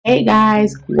Hey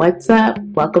guys, what's up?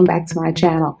 Welcome back to my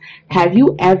channel. Have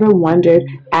you ever wondered,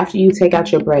 after you take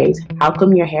out your braids, how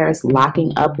come your hair is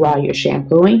locking up while you're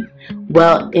shampooing?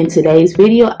 Well, in today's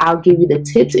video, I'll give you the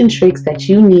tips and tricks that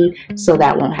you need so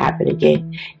that won't happen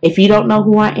again. If you don't know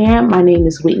who I am, my name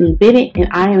is Whitney Bennett and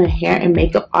I am a hair and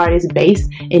makeup artist based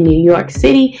in New York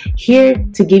City, here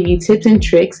to give you tips and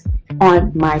tricks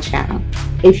on my channel.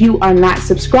 If you are not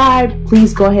subscribed,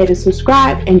 please go ahead and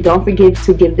subscribe, and don't forget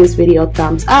to give this video a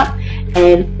thumbs up,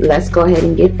 and let's go ahead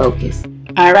and get focused.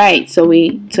 Alright, so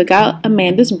we took out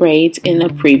Amanda's braids in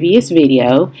a previous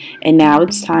video, and now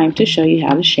it's time to show you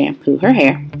how to shampoo her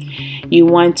hair. You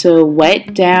want to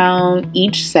wet down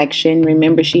each section.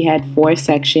 Remember, she had 4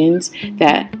 sections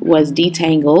that was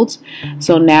detangled.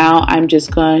 So now I'm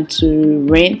just going to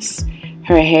rinse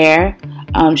her hair.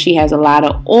 She has a lot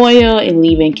of oil and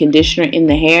leave-in conditioner in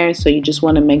the hair, so you just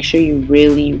want to make sure you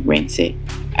really rinse it.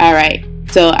 Alright,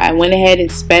 so I went ahead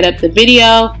and sped up the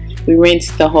video. We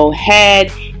rinsed the whole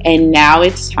head, and now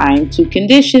it's time to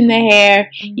condition the hair.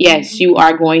 Yes, you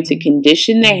are going to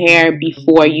condition the hair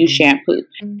before you shampoo.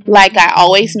 Like I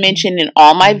always mention in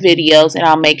all my videos, and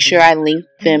I'll make sure I link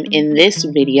them in this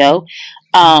video,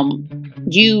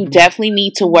 you definitely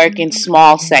need to work in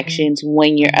small sections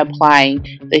when you're applying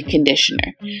the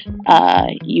conditioner.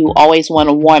 You always want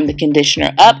to warm the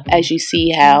conditioner up, as you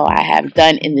see how I have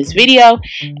done in this video,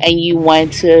 and you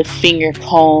want to finger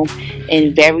comb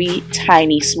in very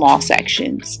tiny small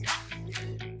sections.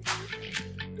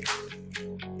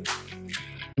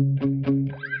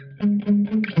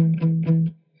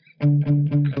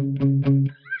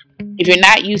 If you're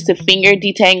not used to finger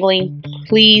detangling,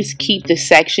 please keep the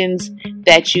sections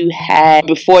that you had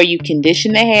before you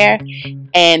condition the hair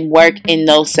and work in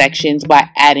those sections by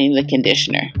adding the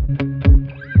conditioner.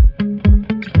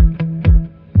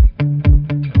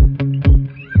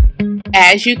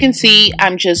 As you can see,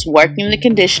 I'm just working the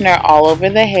conditioner all over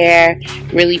the hair,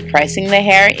 really pressing the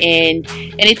hair in,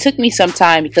 and it took me some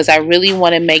time because I really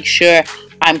want to make sure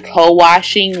I'm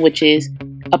co-washing, which is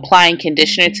applying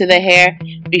conditioner to the hair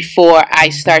before I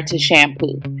start to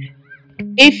shampoo.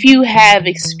 If you have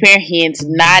experienced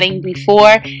knotting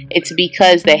before, it's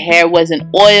because the hair wasn't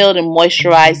oiled and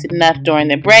moisturized enough during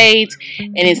the braids,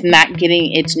 and it's not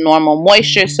getting its normal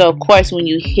moisture. So of course, when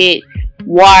you hit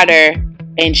water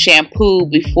and shampoo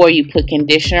before you put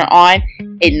conditioner on,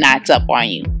 it knots up on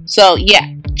you. So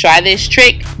yeah, try this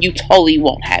trick. You totally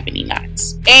won't have any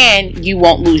knots, and you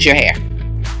won't lose your hair.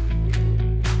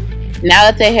 Now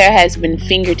that the hair has been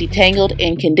finger detangled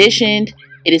and conditioned,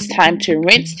 it is time to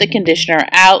rinse the conditioner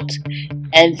out,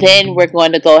 and then we're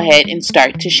going to go ahead and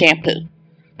start to shampoo.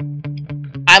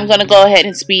 I'm going to go ahead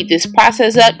and speed this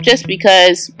process up just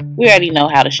because we already know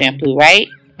how to shampoo, right?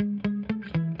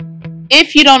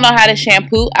 If you don't know how to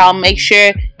shampoo, I'll make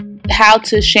sure how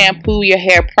to shampoo your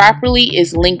hair properly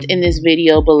is linked in this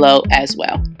video below as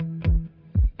well.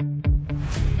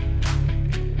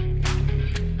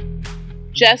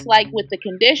 Just like with the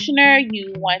conditioner,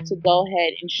 you want to go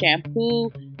ahead and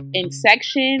shampoo in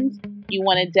sections. You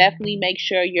want to definitely make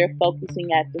sure you're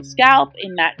focusing at the scalp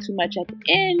and not too much at the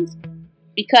ends,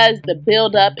 because the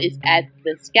buildup is at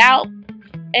the scalp,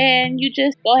 and you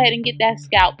just go ahead and get that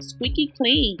scalp squeaky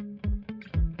clean.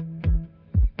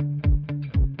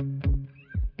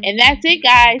 And that's it,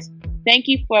 guys. Thank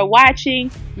you for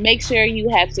watching. Make sure you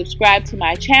have subscribed to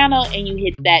my channel and you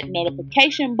hit that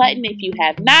notification button if you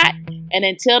have not. And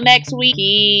until next week,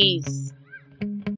 peace.